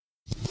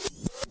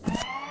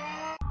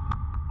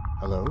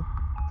Hello?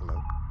 Hello?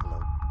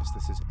 Hello?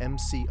 This is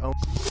MC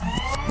Owens.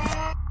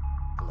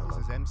 Hello? This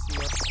is MC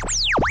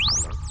Owens.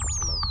 Hello?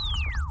 Hello?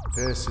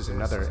 This is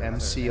another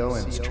MC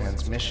Owens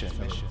transmission.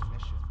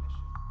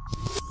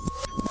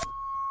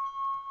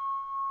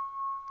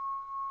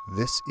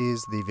 This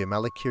is the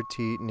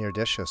Vimalakīrti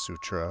Nirdeśa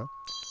Sūtra,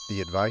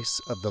 the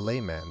advice of the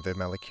layman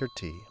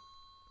Vimalakīrti.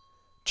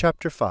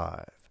 Chapter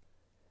 5.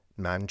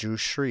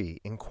 Mañjuśrī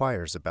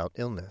Inquires about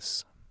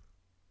illness.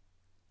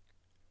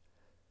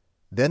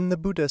 Then the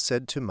Buddha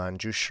said to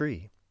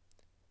Mañjuśrī,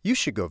 "You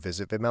should go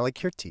visit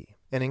Vimalakīrti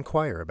and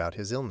inquire about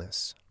his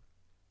illness."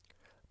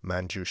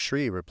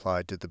 Mañjuśrī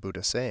replied to the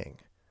Buddha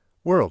saying,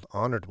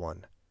 "World-honored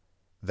one,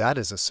 that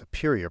is a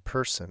superior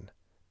person,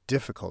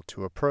 difficult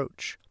to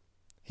approach.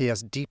 He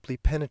has deeply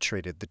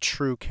penetrated the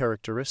true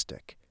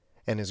characteristic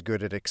and is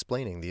good at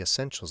explaining the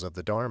essentials of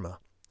the Dharma.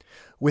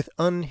 With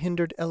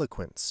unhindered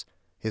eloquence,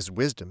 his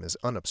wisdom is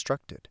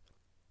unobstructed.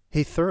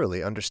 He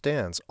thoroughly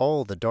understands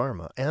all the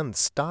Dharma and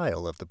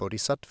style of the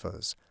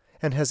Bodhisattvas,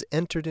 and has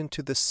entered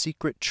into the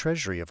secret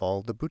treasury of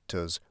all the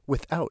Buddhas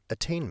without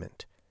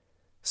attainment.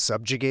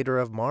 Subjugator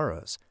of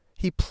Maras,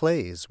 he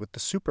plays with the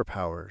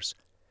superpowers.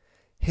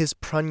 His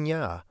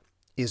prajna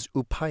is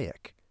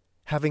upayak,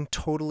 having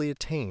totally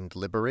attained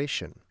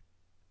liberation.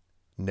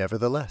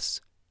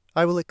 Nevertheless,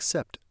 I will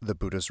accept the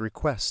Buddha's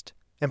request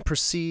and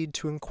proceed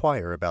to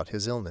inquire about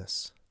his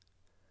illness."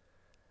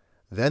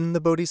 Then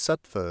the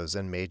Bodhisattvas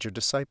and major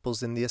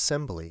disciples in the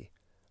assembly,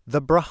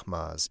 the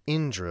Brahmas,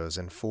 Indras,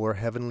 and 4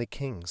 heavenly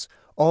kings,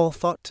 all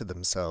thought to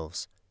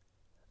themselves,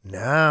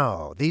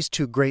 "Now these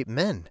 2 great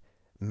men,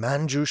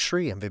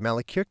 Mañjuśrī and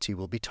Vimalakīrti,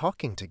 will be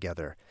talking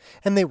together,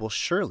 and they will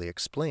surely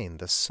explain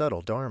the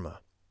subtle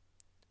Dharma."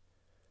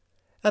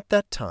 At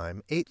that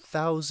time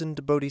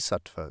 8,000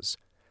 Bodhisattvas,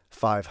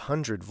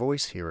 500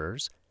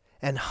 voice-hearers,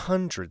 and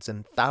hundreds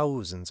and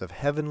thousands of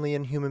heavenly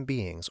and human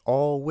beings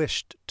all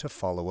wished to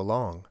follow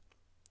along.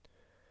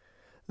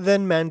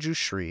 Then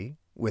Mañjuśrī,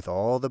 with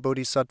all the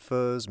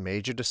Bodhisattvas,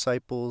 major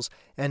disciples,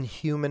 and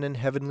human and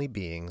heavenly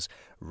beings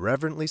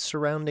reverently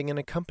surrounding and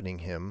accompanying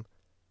him,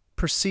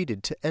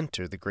 proceeded to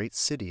enter the great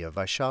city of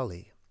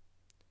Vaishali.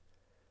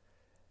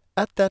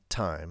 At that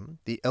time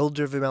the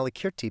elder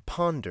Vimalakīrti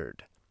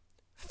pondered,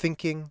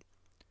 thinking,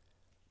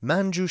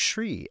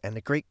 "Mañjuśrī and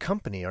a great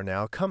company are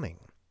now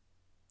coming."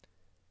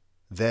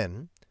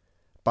 Then,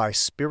 by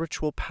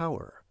spiritual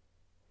power,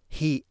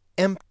 he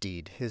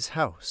emptied his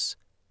house,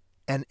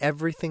 and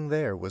everything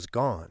there was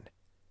gone,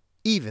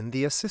 even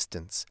the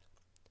assistants.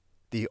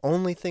 The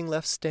only thing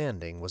left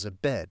standing was a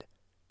bed,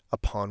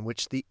 upon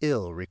which the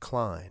ill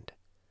reclined.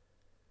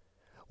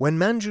 When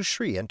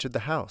Mañjuśrī entered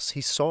the house,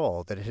 he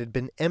saw that it had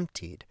been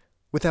emptied,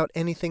 without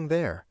anything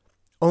there,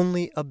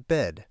 only a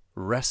bed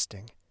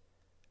resting.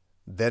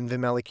 Then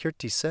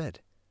Vimalakīrti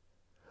said,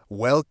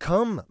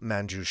 "Welcome,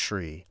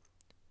 Mañjuśrī.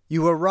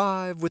 You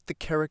arrive with the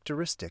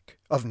characteristic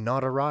of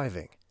not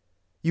arriving.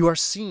 You are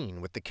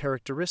seen with the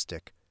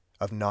characteristic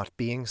of not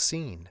being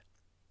seen."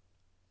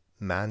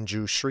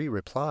 Mañjuśrī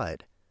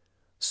replied,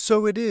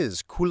 "So it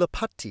is,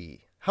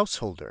 Kulapati,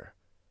 householder.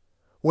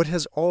 What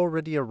has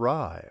already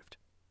arrived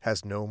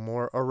has no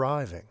more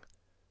arriving.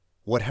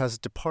 What has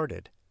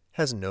departed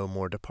has no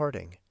more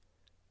departing.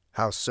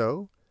 How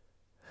so?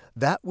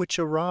 That which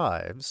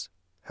arrives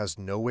has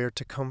nowhere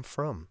to come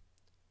from.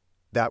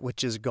 That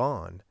which is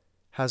gone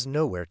has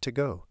nowhere to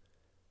go.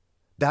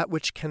 That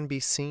which can be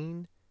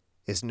seen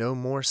is no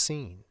more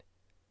seen.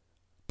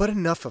 But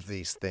enough of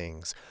these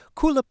things.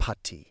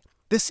 Kulapati,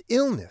 this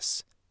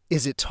illness,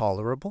 is it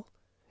tolerable?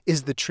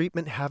 Is the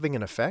treatment having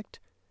an effect?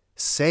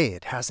 Say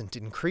it hasn't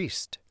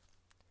increased."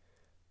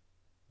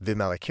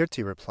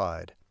 Vimalakīrti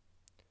replied,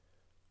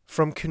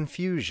 "From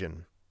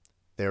confusion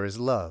there is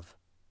love.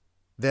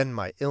 Then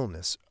my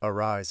illness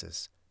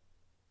arises.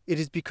 It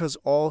is because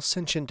all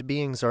sentient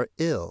beings are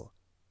ill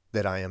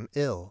that I am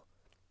ill.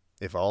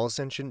 If all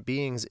sentient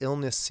beings'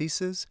 illness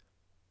ceases,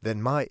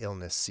 then my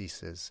illness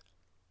ceases.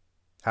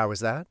 How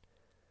is that?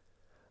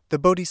 The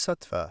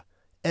Bodhisattva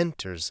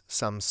enters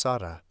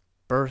samsara,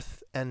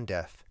 birth and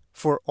death,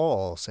 for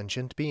all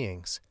sentient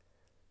beings.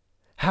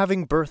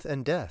 Having birth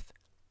and death,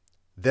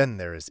 then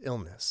there is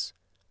illness.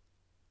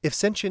 If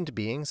sentient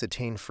beings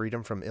attain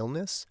freedom from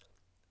illness,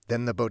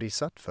 then the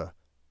Bodhisattva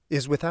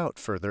is without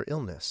further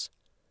illness.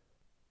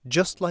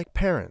 Just like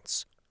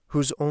parents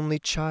whose only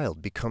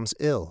child becomes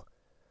ill,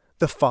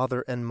 the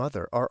father and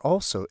mother are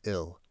also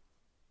ill.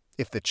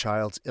 If the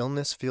child's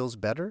illness feels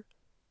better,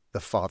 the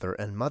father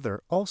and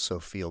mother also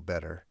feel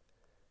better.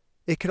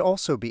 It could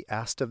also be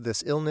asked of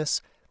this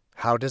illness,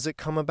 how does it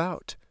come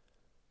about?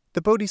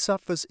 The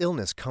Bodhisattva's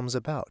illness comes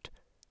about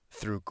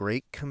through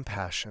great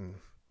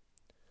compassion."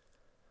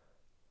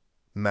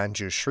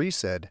 Mañjuśrī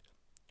said,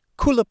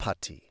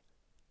 "Kulapati,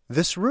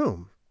 this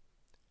room,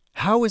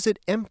 how is it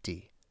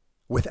empty,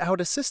 without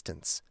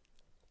assistance?"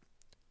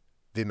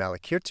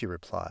 Vimalakīrti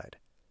replied,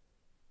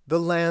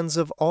 "The lands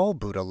of all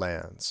Buddha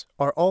lands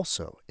are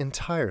also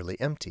entirely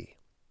empty."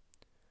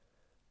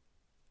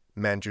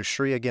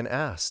 Mañjuśrī again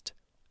asked,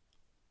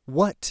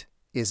 "What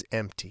is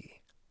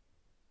empty?"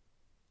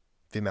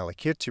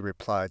 Vimalakīrti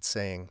replied,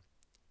 saying,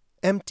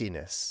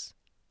 "Emptiness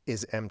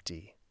is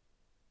empty."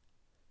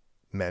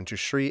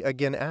 Mañjuśrī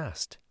again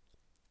asked,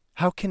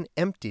 "How can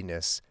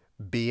emptiness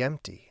be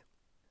empty?"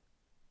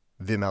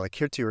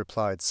 Vimalakīrti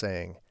replied,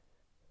 saying,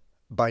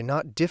 "By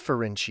not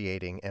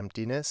differentiating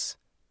emptiness,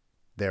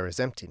 there is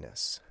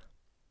emptiness."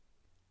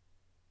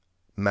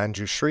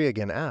 Mañjuśrī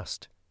again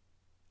asked,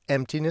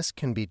 "Emptiness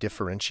can be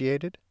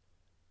differentiated?"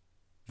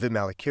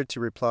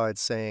 Vimalakīrti replied,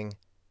 saying,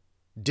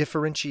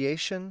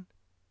 "Differentiation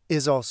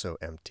is also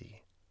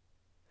empty."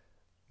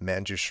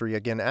 Mañjuśrī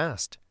again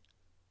asked,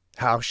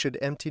 "How should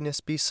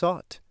emptiness be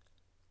sought?"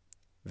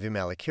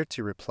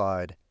 Vimalakīrti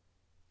replied,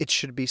 "It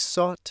should be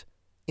sought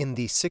in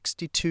the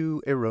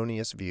 62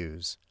 erroneous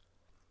views."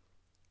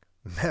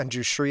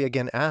 Mañjuśrī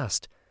again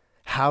asked,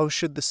 "How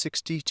should the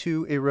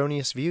 62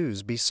 erroneous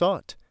views be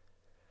sought?"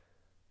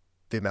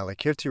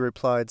 Vimalakīrti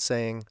replied,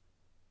 saying,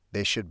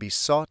 "They should be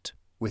sought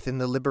within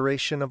the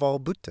liberation of all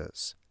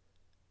Buddhas."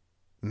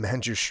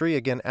 Mañjuśrī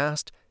again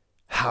asked,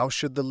 "How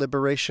should the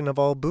liberation of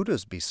all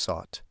Buddhas be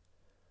sought?"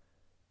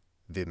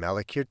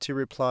 Vimalakīrti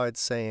replied,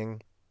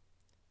 saying,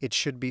 "It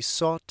should be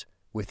sought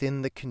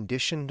within the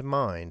conditioned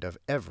mind of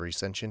every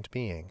sentient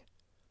being."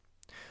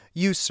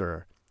 You,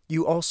 sir,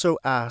 you also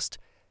asked,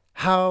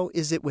 "How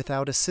is it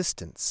without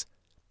assistance?"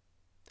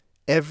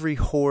 Every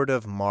horde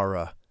of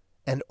Mara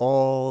and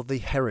all the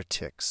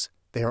heretics,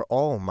 they are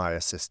all my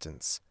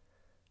assistants.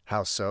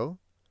 How so?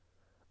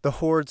 The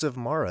hordes of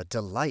Mara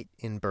delight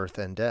in birth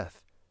and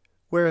death,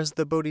 whereas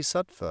the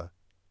Bodhisattva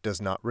does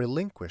not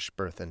relinquish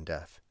birth and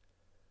death.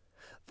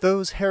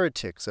 Those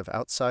heretics of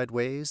outside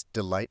ways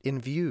delight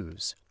in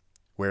views,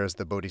 whereas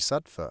the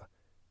Bodhisattva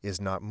is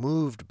not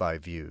moved by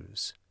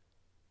views.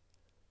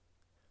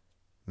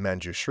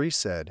 Mañjuśrī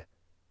said,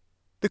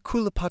 "The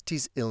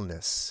Kulapati's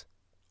illness,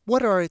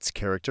 what are its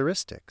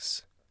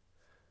characteristics?"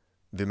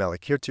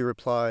 Vimalakīrti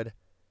replied,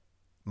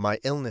 "My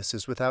illness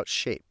is without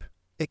shape,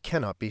 it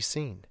cannot be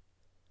seen."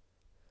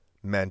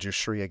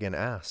 Mañjuśrī again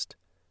asked,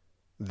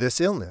 "This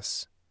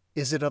illness,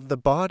 is it of the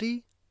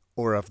body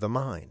or of the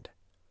mind?"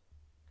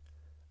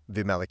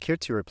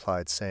 Vimalakīrti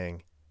replied,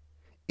 saying,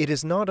 "It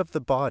is not of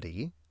the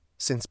body,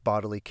 since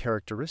bodily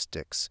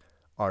characteristics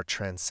are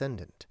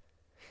transcendent,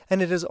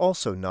 and it is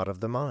also not of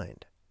the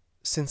mind,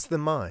 since the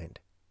mind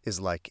is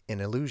like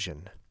an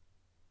illusion."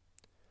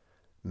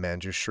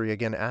 Mañjuśrī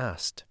again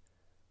asked,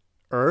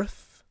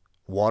 "Earth,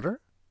 water,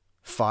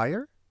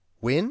 fire,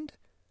 wind?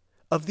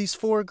 Of these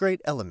 4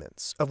 great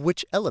elements, of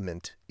which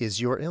element is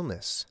your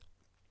illness?"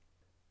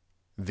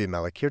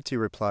 Vimalakīrti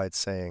replied,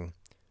 saying,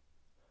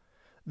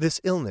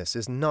 "This illness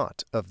is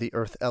not of the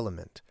earth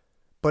element,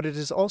 but it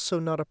is also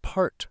not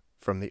apart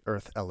from the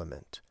earth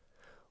element.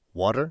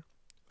 Water,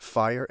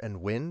 fire,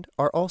 and wind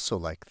are also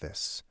like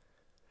this.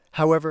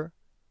 However,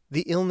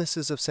 the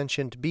illnesses of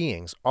sentient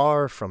beings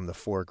are from the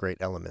 4 great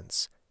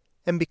elements,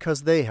 and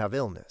because they have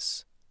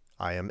illness,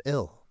 I am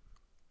ill."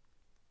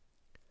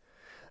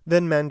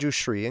 Then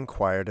Mañjuśrī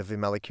inquired of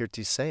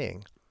Vimalakīrti,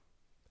 saying,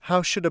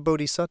 "How should a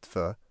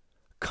bodhisattva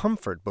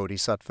comfort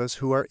bodhisattvas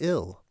who are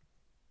ill?"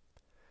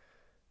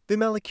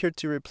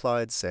 Vimalakīrti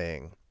replied,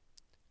 saying,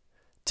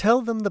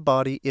 "Tell them the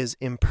body is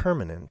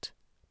impermanent,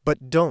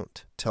 but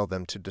don't tell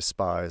them to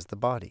despise the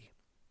body.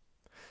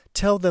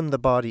 Tell them the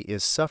body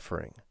is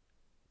suffering,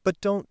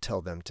 but don't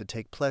tell them to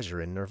take pleasure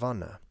in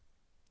nirvana.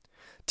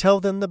 Tell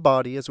them the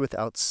body is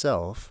without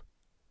self,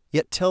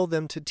 yet tell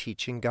them to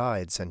teach and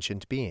guide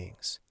sentient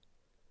beings.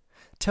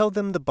 Tell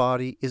them the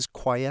body is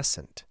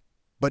quiescent,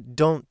 but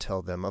don't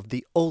tell them of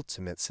the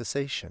ultimate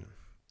cessation.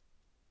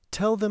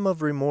 Tell them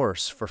of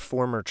remorse for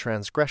former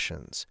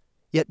transgressions,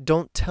 yet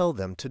don't tell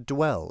them to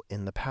dwell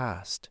in the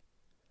past.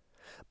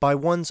 By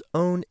one's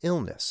own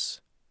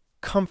illness,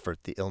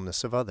 comfort the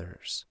illness of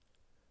others.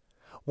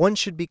 One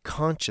should be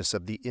conscious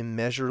of the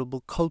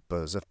immeasurable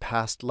kulpas of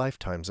past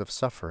lifetimes of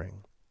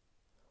suffering.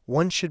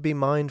 One should be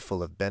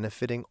mindful of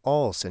benefiting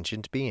all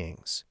sentient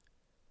beings.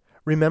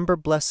 Remember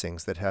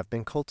blessings that have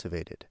been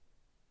cultivated.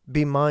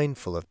 Be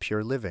mindful of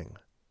pure living.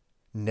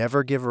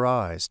 Never give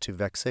rise to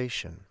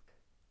vexation.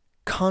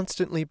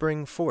 Constantly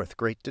bring forth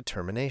great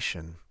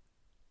determination.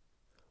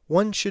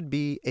 One should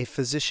be a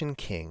physician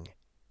king,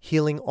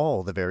 healing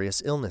all the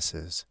various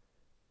illnesses.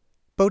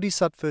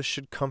 Bodhisattvas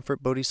should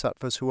comfort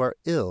bodhisattvas who are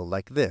ill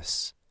like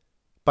this,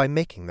 by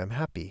making them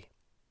happy."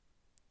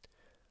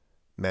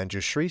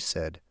 Mañjuśrī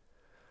said,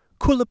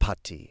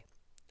 "Kulapati,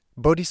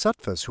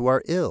 bodhisattvas who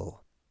are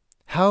ill,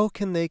 how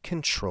can they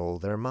control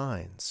their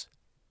minds?"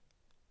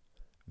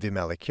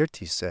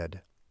 Vimalakīrti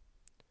said,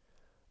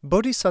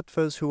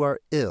 "Bodhisattvas who are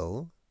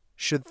ill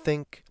should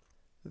think,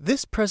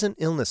 this present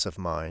illness of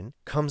mine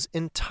comes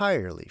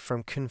entirely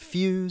from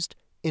confused,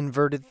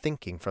 inverted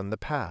thinking from the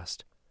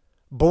past,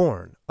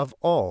 born of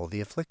all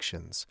the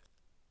afflictions.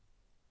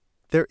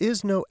 There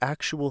is no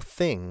actual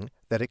thing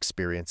that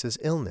experiences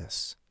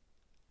illness.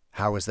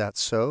 How is that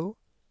so?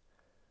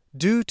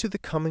 Due to the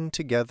coming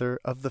together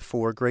of the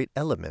 4 great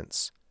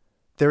elements,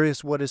 there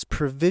is what is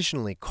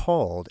provisionally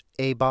called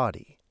a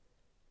body.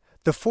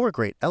 The 4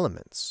 great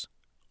elements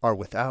are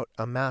without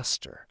a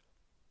master,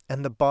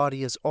 and the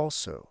body is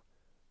also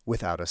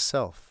without a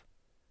self.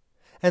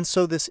 And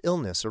so this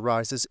illness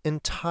arises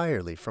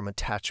entirely from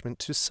attachment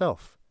to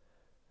self.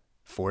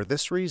 For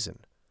this reason,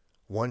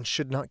 one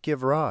should not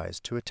give rise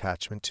to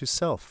attachment to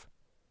self.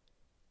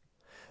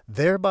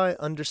 Thereby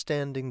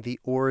understanding the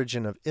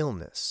origin of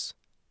illness,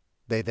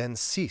 they then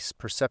cease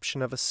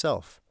perception of a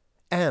self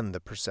and the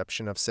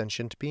perception of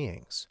sentient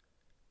beings.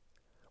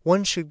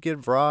 One should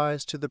give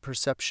rise to the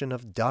perception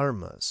of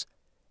dharmas,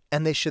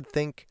 and they should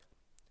think,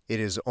 it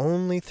is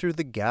only through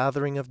the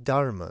gathering of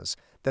dharmas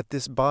that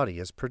this body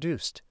is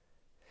produced.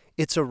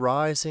 Its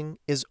arising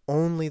is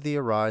only the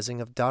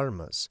arising of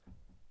dharmas.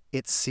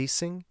 Its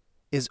ceasing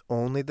is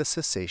only the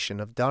cessation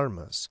of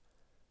dharmas.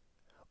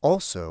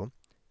 Also,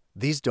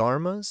 these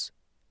dharmas,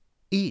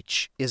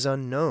 each is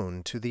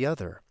unknown to the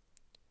other.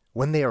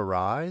 When they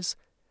arise,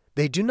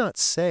 they do not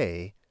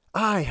say,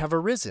 I have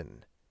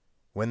arisen.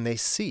 When they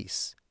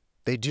cease,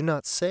 they do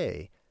not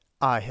say,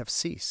 I have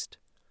ceased.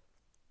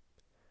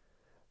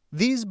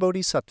 These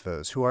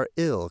bodhisattvas who are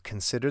ill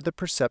consider the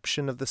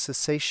perception of the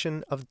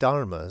cessation of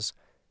dharmas,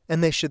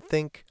 and they should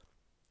think,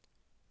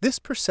 this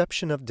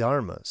perception of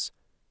dharmas,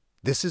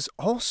 this is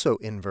also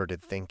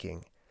inverted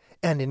thinking,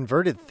 and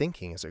inverted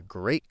thinking is a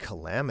great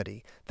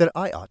calamity that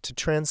I ought to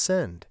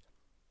transcend.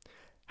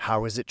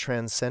 How is it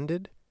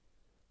transcended?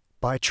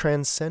 By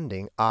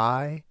transcending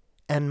I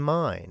and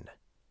mine.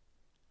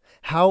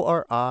 How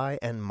are I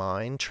and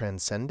mine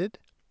transcended?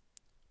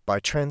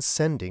 By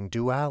transcending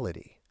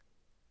duality.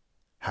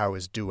 How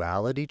is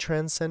duality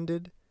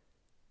transcended?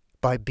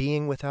 By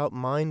being without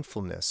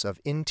mindfulness of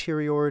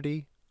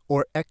interiority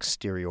or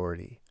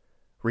exteriority,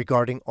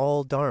 regarding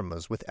all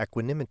dharmas with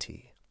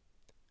equanimity.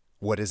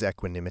 What is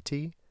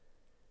equanimity?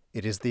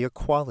 It is the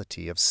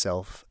equality of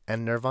self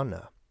and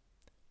nirvana.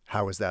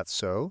 How is that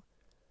so?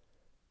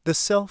 The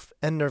self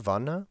and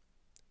nirvana,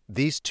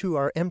 these two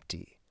are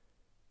empty.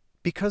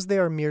 Because they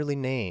are merely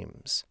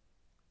names,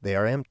 they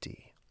are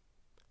empty.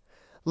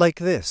 Like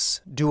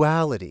this,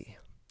 duality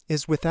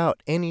is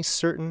without any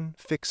certain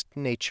fixed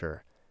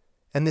nature,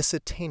 and this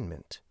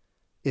attainment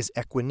is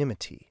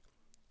equanimity,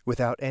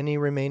 without any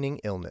remaining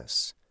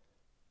illness,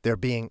 there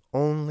being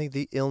only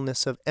the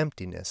illness of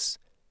emptiness,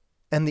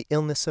 and the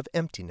illness of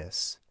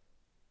emptiness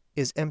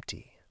is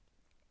empty.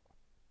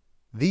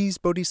 These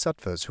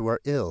bodhisattvas who are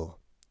ill,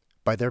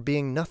 by there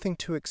being nothing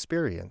to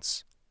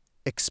experience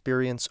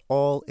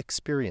all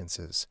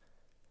experiences,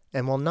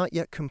 and while not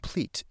yet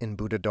complete in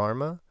Buddha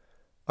Dharma,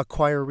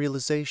 acquire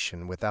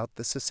realization without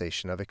the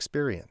cessation of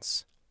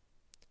experience.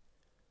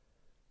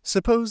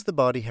 Suppose the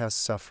body has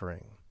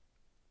suffering.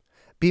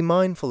 Be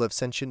mindful of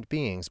sentient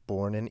beings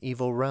born in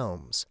evil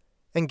realms,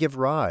 and give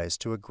rise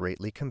to a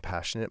greatly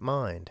compassionate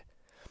mind,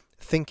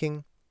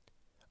 thinking,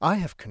 I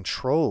have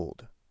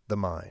controlled the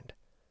mind.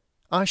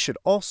 I should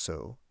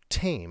also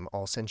tame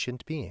all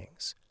sentient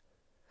beings.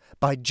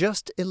 By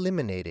just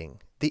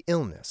eliminating the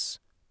illness,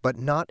 but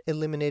not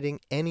eliminating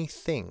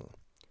anything,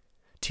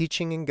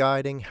 teaching and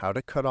guiding how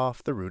to cut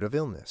off the root of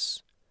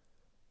illness.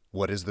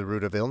 What is the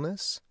root of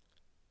illness?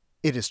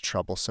 It is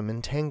troublesome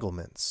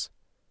entanglements.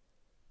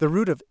 The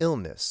root of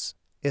illness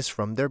is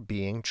from there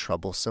being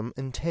troublesome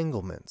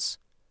entanglements.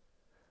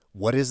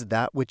 What is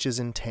that which is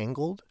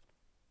entangled?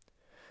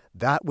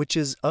 That which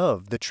is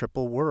of the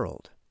triple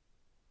world.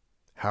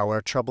 How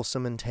are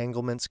troublesome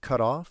entanglements cut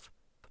off?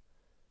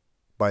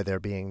 By there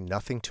being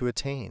nothing to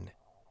attain.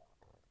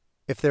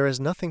 If there is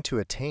nothing to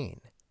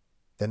attain,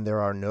 then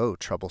there are no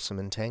troublesome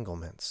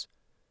entanglements.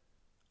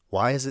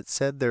 Why is it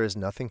said there is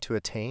nothing to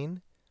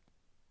attain?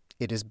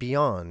 It is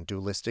beyond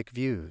dualistic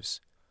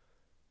views.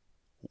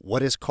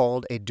 What is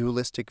called a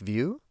dualistic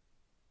view?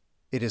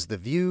 It is the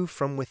view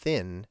from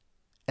within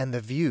and the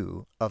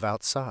view of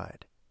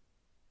outside.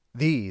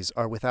 These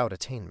are without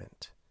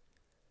attainment.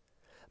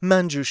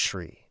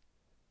 Mañjuśrī.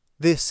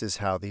 This is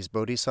how these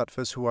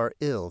bodhisattvas who are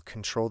ill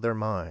control their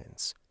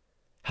minds,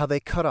 how they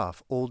cut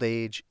off old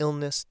age,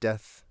 illness,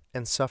 death,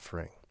 and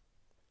suffering.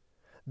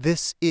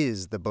 This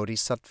is the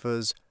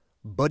bodhisattva's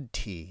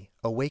buddhi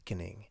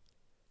awakening.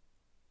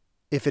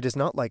 If it is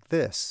not like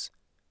this,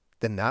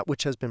 then that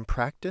which has been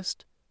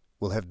practiced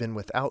will have been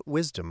without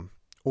wisdom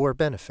or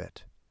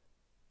benefit.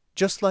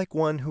 Just like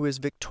one who is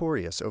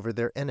victorious over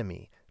their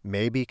enemy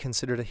may be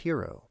considered a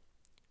hero.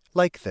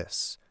 Like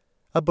this,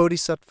 a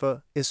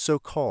bodhisattva is so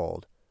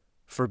called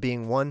for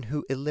being one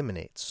who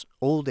eliminates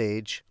old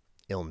age,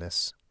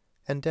 illness,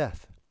 and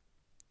death.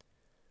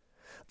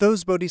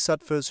 Those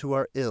bodhisattvas who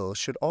are ill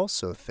should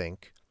also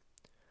think,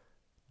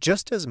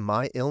 just as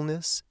my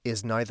illness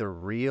is neither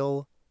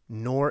real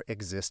nor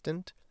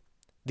existent,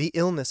 the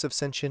illness of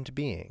sentient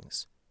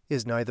beings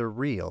is neither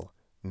real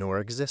nor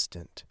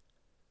existent.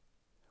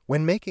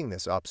 When making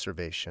this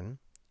observation,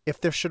 if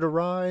there should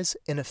arise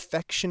an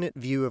affectionate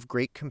view of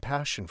great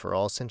compassion for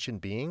all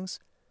sentient beings,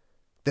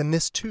 then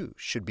this too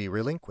should be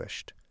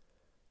relinquished.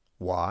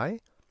 Why?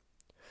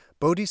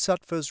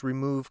 Bodhisattvas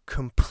remove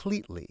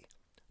completely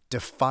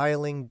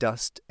defiling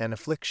dust and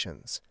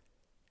afflictions,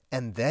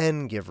 and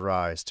then give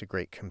rise to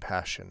great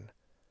compassion.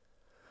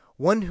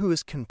 One who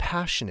is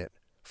compassionate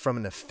from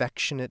an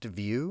affectionate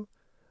view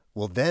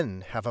will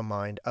then have a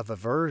mind of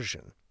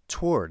aversion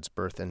towards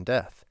birth and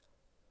death.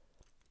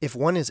 If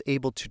one is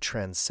able to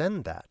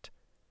transcend that,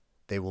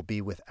 they will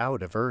be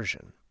without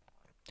aversion.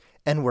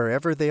 And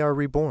wherever they are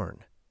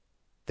reborn,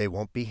 they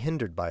won't be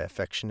hindered by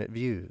affectionate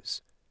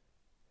views.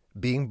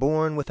 Being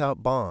born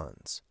without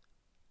bonds,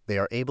 they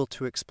are able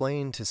to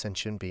explain to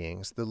sentient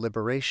beings the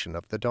liberation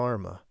of the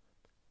Dharma.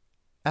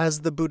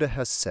 As the Buddha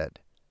has said,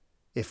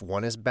 if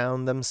one is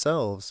bound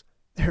themselves,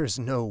 there is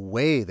no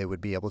way they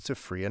would be able to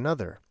free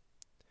another.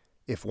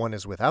 If one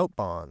is without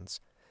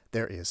bonds,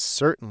 there is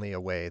certainly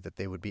a way that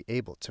they would be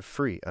able to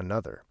free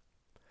another.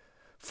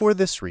 For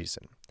this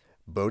reason,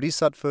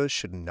 bodhisattvas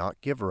should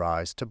not give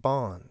rise to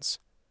bonds.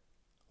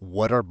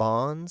 What are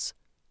bonds?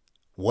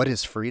 What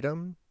is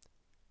freedom?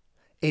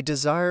 A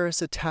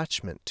desirous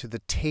attachment to the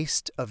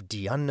taste of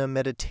dhyana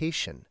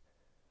meditation.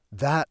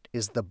 That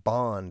is the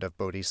bond of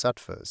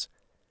bodhisattvas.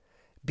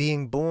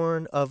 Being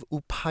born of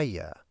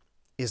upaya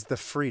is the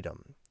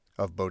freedom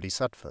of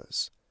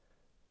bodhisattvas.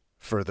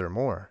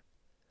 Furthermore,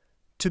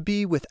 to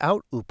be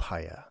without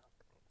upaya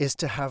is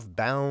to have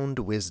bound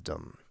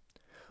wisdom,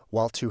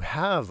 while to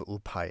have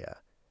upaya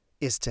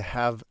is to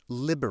have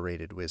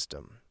liberated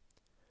wisdom.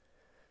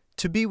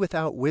 To be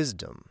without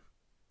wisdom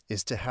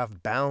is to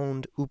have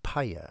bound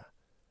upaya,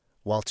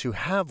 while to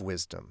have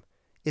wisdom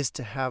is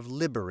to have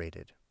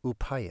liberated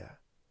upaya.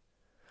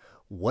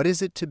 What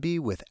is it to be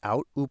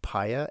without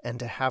upaya and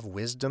to have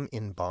wisdom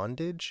in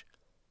bondage?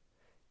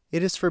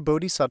 It is for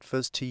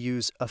bodhisattvas to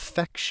use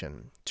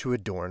affection to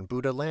adorn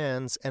Buddha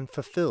lands and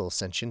fulfill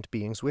sentient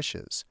beings'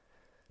 wishes,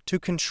 to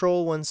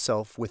control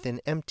oneself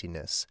within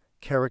emptiness,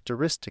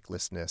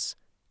 characteristiclessness,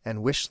 and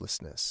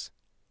wishlessness.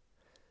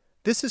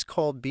 This is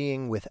called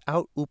being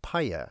without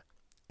upaya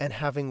and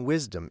having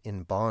wisdom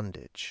in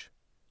bondage.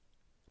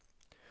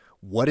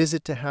 What is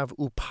it to have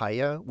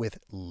upaya with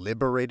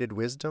liberated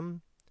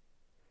wisdom?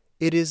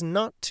 It is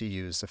not to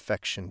use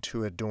affection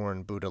to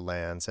adorn Buddha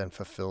lands and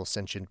fulfill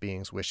sentient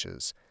beings'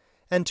 wishes,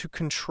 and to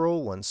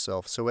control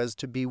oneself so as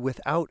to be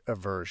without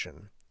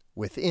aversion,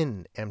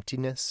 within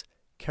emptiness,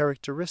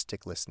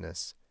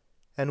 characteristiclessness,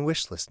 and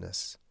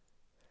wishlessness.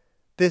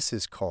 This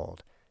is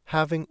called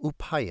having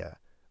upaya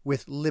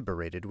with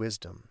liberated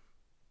wisdom.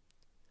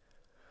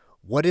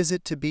 What is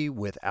it to be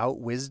without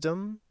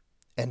wisdom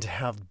and to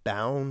have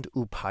bound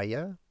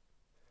upaya?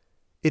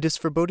 It is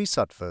for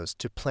bodhisattvas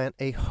to plant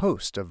a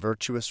host of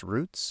virtuous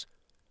roots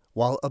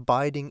while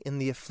abiding in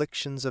the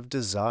afflictions of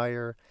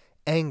desire,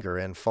 anger,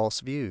 and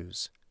false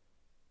views.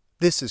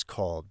 This is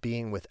called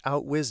being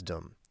without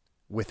wisdom,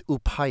 with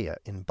upaya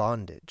in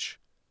bondage.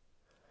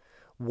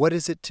 What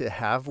is it to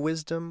have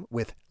wisdom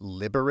with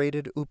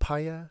liberated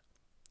upaya?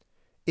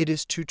 It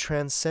is to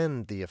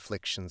transcend the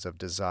afflictions of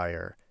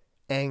desire,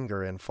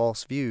 anger, and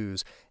false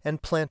views,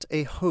 and plant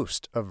a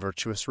host of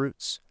virtuous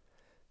roots,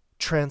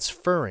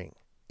 transferring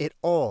it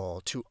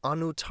all to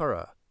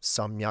anuttara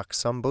samyak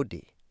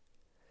sambodhi.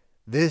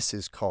 This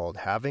is called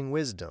having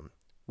wisdom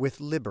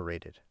with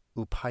liberated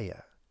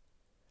upaya.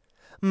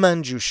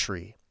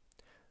 Mañjuśrī.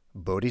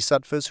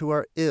 Bodhisattvas who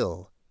are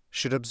ill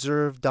should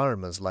observe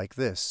dharmas like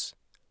this.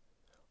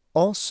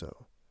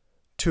 Also,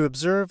 to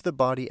observe the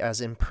body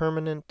as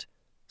impermanent,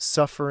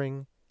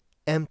 suffering,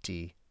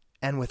 empty,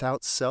 and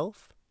without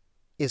self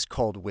is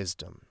called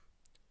wisdom.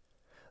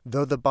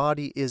 Though the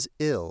body is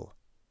ill,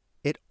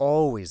 it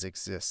always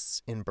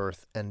exists in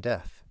birth and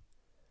death.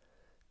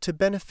 To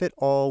benefit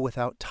all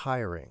without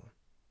tiring,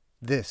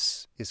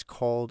 this is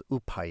called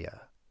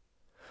upaya.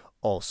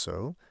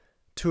 Also,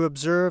 to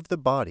observe the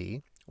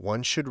body,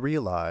 one should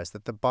realize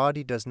that the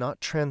body does not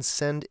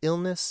transcend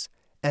illness,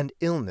 and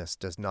illness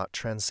does not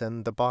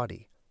transcend the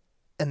body,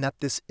 and that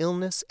this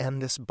illness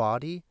and this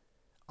body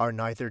are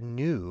neither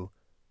new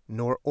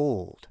nor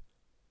old.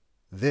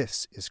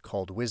 This is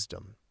called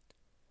wisdom.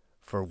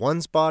 For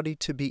one's body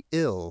to be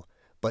ill,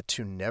 but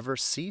to never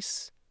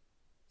cease,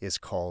 is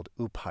called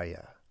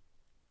upaya.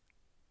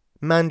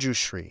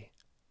 Mañjuśrī.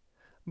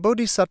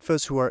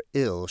 Bodhisattvas who are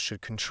ill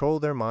should control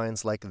their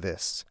minds like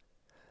this,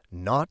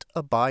 not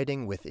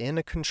abiding within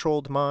a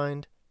controlled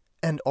mind,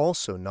 and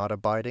also not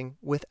abiding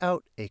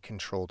without a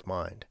controlled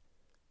mind.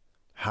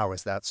 How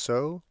is that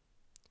so?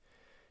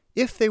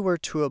 If they were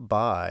to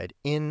abide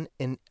in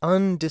an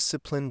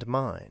undisciplined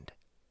mind,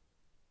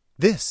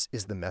 this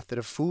is the method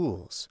of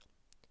fools.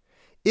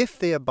 If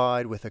they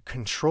abide with a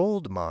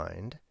controlled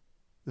mind,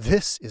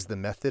 this is the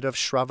method of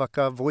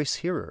Shravaka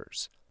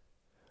voice-hearers.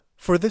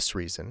 For this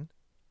reason,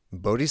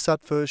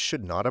 bodhisattvas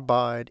should not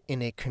abide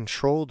in a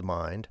controlled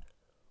mind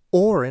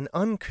or an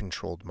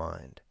uncontrolled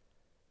mind.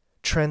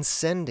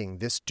 Transcending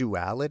this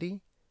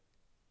duality,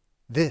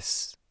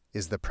 this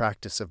is the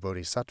practice of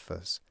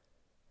bodhisattvas.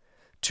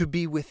 To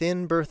be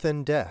within birth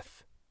and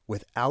death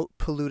without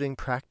polluting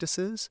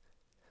practices,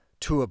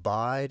 to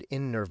abide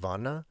in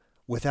nirvana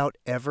without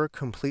ever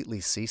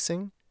completely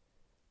ceasing,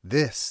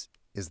 this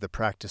is the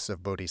practice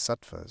of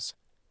bodhisattvas.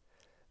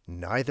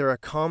 Neither a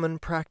common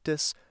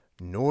practice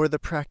nor the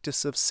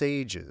practice of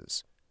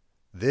sages.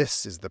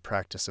 This is the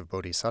practice of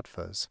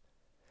bodhisattvas.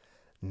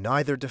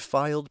 Neither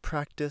defiled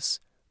practice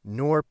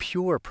nor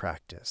pure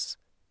practice.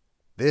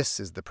 This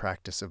is the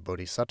practice of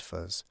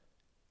bodhisattvas.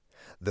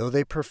 Though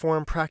they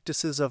perform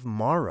practices of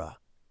Mara,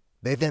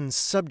 they then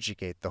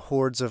subjugate the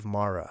hordes of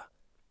Mara.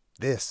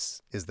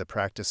 This is the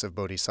practice of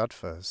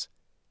bodhisattvas.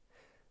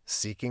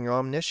 Seeking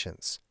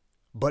omniscience,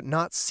 but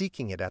not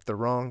seeking it at the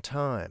wrong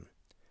time.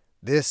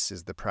 This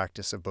is the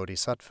practice of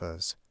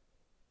bodhisattvas.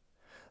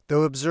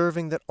 Though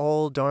observing that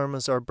all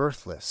dharmas are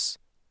birthless,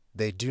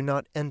 they do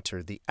not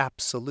enter the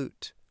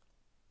absolute.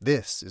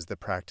 This is the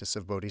practice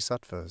of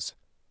bodhisattvas.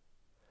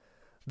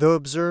 Though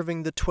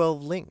observing the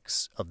 12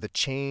 links of the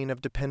chain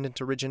of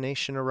dependent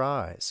origination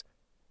arise,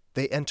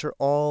 they enter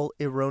all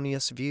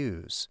erroneous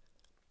views.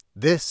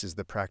 This is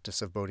the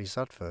practice of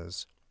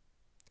bodhisattvas.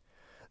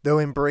 Though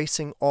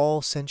embracing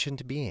all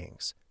sentient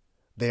beings,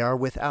 they are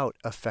without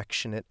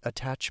affectionate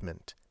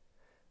attachment.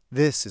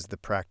 This is the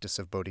practice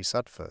of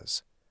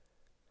bodhisattvas.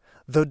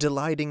 Though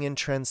delighting in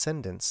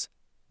transcendence,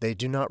 they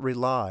do not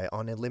rely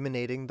on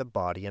eliminating the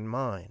body and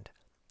mind.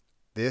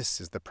 This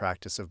is the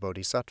practice of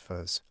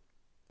bodhisattvas.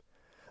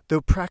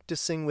 Though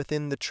practicing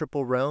within the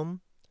triple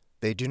realm,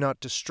 they do not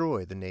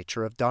destroy the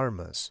nature of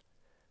dharmas.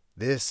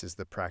 This is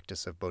the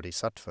practice of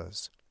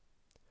bodhisattvas.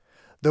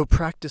 Though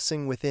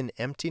practicing within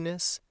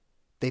emptiness,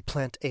 they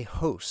plant a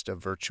host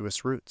of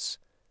virtuous roots.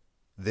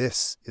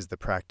 This is the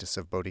practice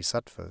of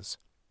bodhisattvas.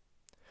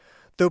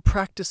 Though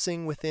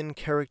practicing within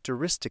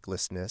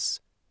characteristiclessness,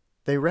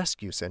 they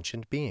rescue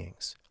sentient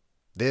beings.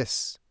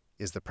 This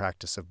is the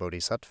practice of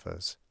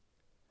bodhisattvas.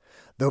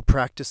 Though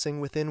practicing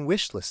within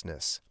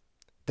wishlessness,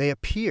 they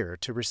appear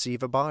to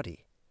receive a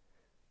body.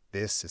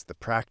 This is the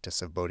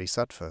practice of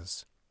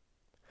bodhisattvas.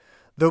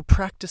 Though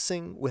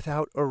practicing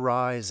without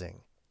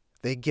arising,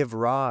 they give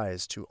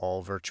rise to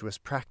all virtuous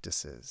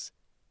practices.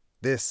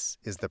 This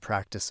is the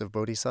practice of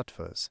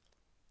bodhisattvas.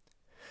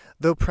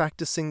 Though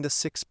practicing the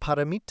 6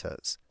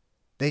 paramitas,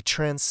 they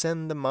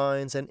transcend the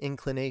minds and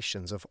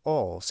inclinations of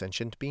all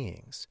sentient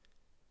beings.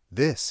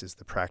 This is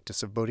the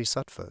practice of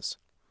bodhisattvas.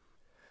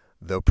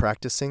 Though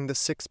practicing the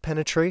 6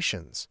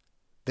 penetrations,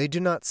 they do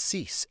not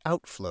cease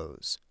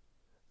outflows.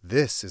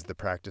 This is the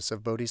practice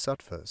of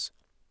bodhisattvas.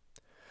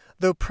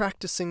 Though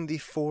practicing the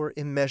 4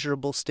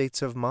 immeasurable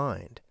states of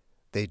mind,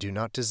 they do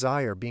not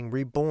desire being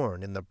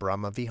reborn in the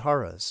Brahma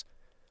Viharas.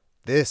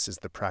 This is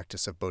the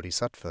practice of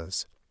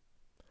bodhisattvas.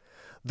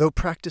 Though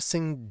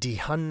practicing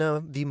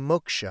dhyana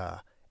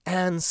vimoksha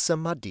and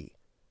samadhi,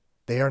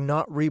 they are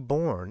not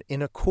reborn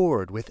in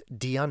accord with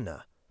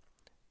dhyana.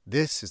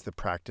 This is the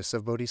practice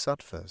of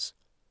bodhisattvas.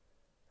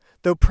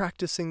 Though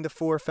practicing the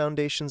 4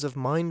 foundations of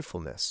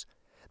mindfulness,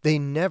 they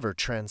never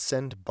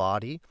transcend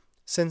body,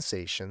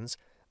 sensations,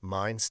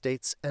 mind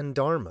states, and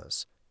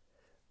dharmas.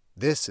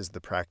 This is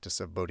the practice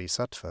of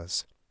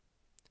bodhisattvas.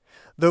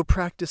 Though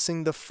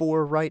practicing the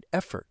 4 right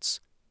efforts,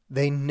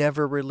 they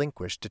never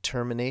relinquish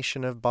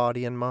determination of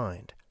body and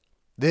mind.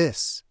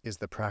 This is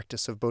the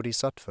practice of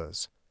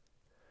bodhisattvas.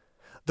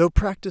 Though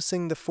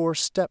practicing the 4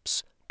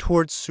 steps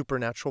towards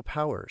supernatural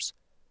powers,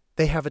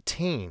 they have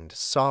attained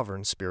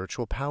sovereign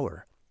spiritual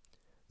power.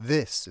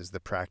 This is the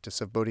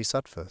practice of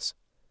bodhisattvas.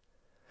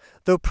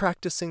 Though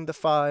practicing the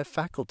 5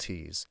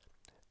 faculties,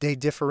 they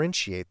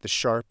differentiate the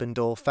sharp and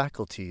dull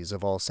faculties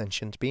of all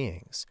sentient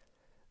beings.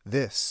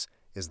 This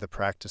is the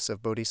practice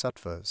of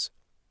bodhisattvas.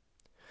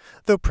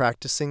 Though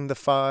practicing the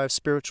 5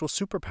 spiritual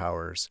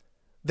superpowers,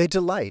 they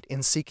delight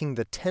in seeking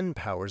the 10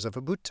 powers of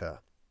a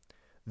Buddha.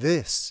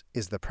 This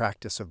is the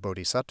practice of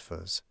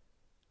bodhisattvas.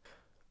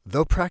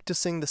 Though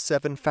practicing the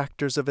 7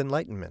 factors of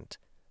enlightenment,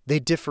 they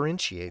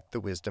differentiate the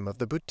wisdom of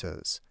the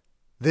Buddhas.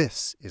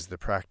 This is the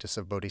practice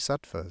of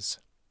bodhisattvas.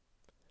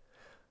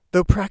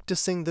 Though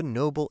practicing the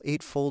noble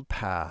eightfold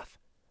path,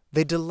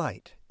 they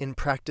delight in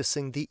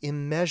practicing the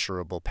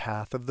immeasurable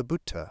path of the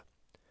Buddha.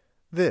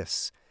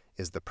 This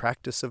is the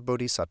practice of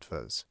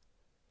bodhisattvas.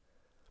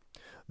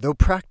 Though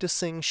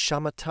practicing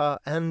shamatha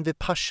and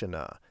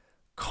vipassana,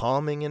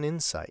 calming and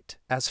insight,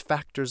 as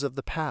factors of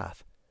the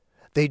path,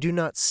 they do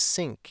not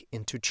sink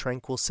into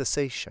tranquil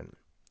cessation.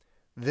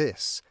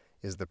 This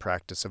is the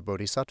practice of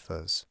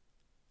bodhisattvas.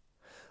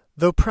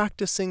 Though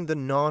practicing the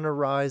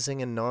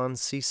non-arising and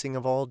non-ceasing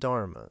of all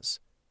dharmas,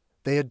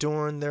 they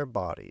adorn their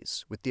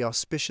bodies with the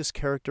auspicious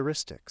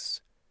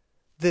characteristics.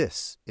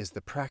 This is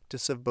the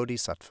practice of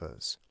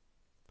bodhisattvas.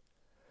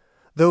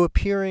 Though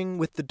appearing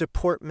with the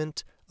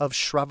deportment of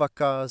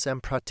Shravakas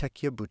and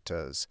Pratyekya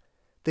Buddhas,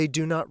 they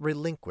do not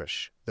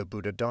relinquish the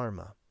Buddha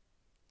Dharma.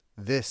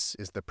 This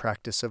is the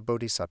practice of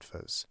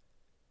bodhisattvas.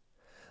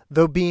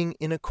 Though being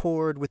in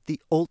accord with the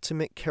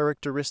ultimate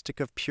characteristic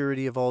of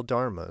purity of all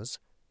dharmas,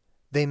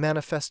 they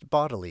manifest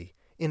bodily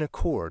in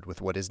accord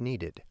with what is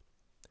needed.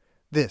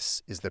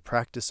 This is the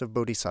practice of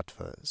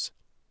bodhisattvas.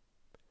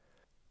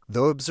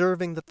 Though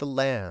observing that the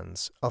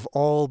lands of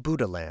all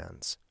Buddha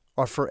lands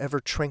are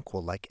forever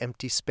tranquil like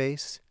empty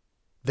space,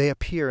 they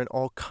appear in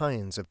all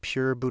kinds of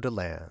pure Buddha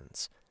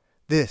lands.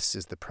 This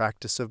is the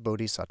practice of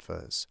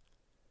bodhisattvas.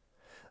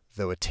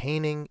 Though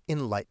attaining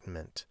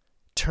enlightenment,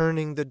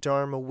 turning the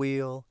Dharma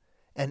wheel,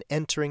 and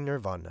entering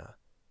nirvana,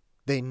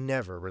 they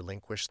never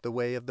relinquish the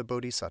way of the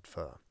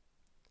bodhisattva.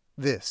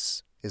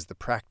 This is the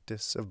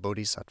practice of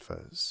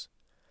bodhisattvas.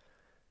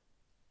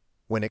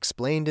 When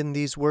explained in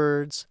these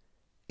words,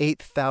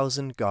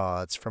 8,000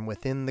 gods from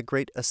within the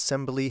great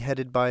assembly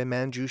headed by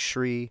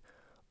Mañjuśrī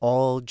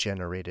all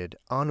generated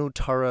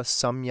Anuttara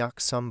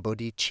Samyak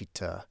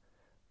Sambodhicitta,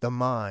 the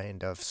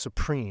mind of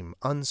supreme,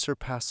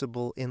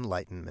 unsurpassable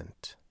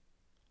enlightenment.